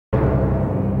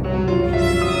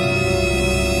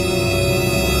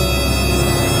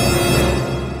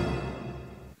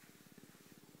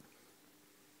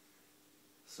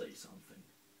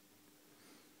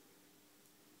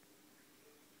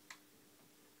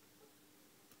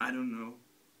I don't know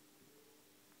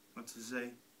what to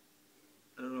say.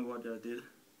 I don't know what I did.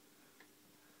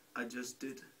 I just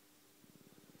did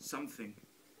something.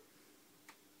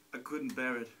 I couldn't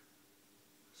bear it.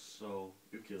 So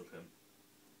you killed him?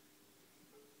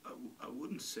 I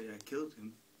wouldn't say I killed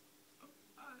him.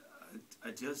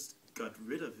 I just got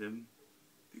rid of him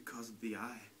because of the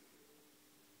eye.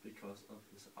 Because of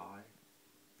his eye?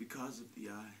 Because of the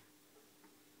eye.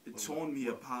 It torn me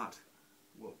apart.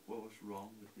 What was wrong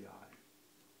with the eye?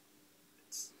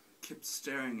 It kept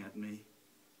staring at me.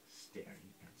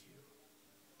 Staring at you?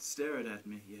 Stared at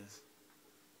me, yes.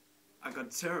 I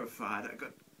got terrified.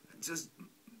 I just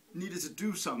needed to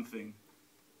do something.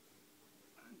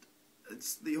 And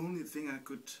it's the only thing I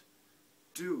could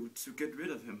do to get rid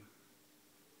of him.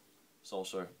 So,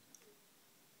 sir,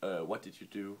 what did you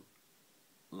do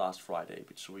last Friday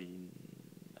between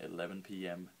 11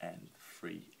 p.m. and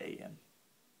 3 a.m.?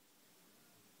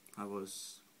 I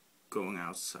was going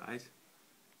outside.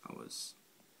 I was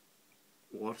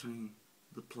watering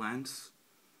the plants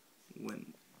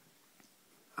when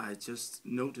I just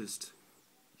noticed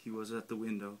he was at the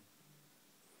window.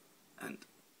 And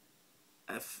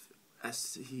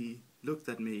as he looked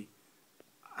at me,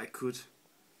 I could,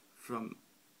 from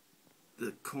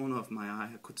the corner of my eye,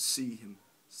 I could see him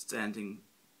standing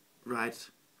right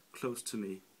close to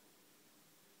me.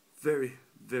 Very,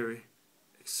 very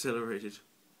accelerated.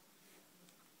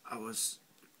 I was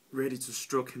ready to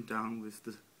stroke him down with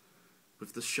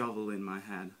the shovel in my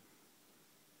hand,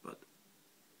 but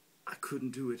I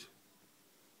couldn't do it.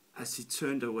 As he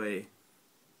turned away,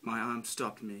 my arm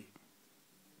stopped me,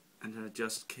 and I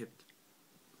just kept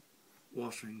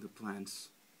watering the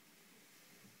plants.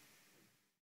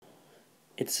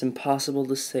 It's impossible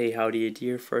to say how the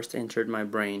idea first entered my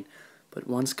brain, but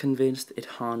once convinced, it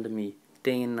haunted me,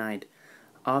 day and night.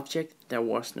 Object, there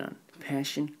was none.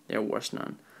 Passion, there was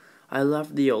none. I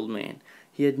loved the old man.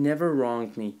 He had never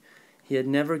wronged me. He had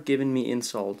never given me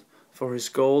insult. For his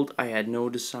gold I had no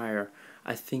desire.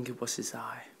 I think it was his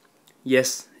eye.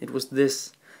 Yes, it was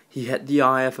this. He had the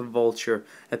eye of a vulture,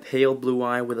 a pale blue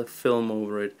eye with a film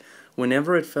over it.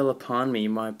 Whenever it fell upon me,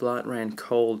 my blood ran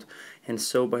cold, and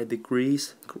so by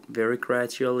degrees, very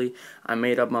gradually, I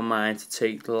made up my mind to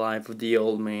take the life of the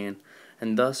old man,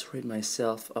 and thus rid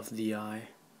myself of the eye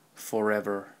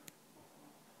forever.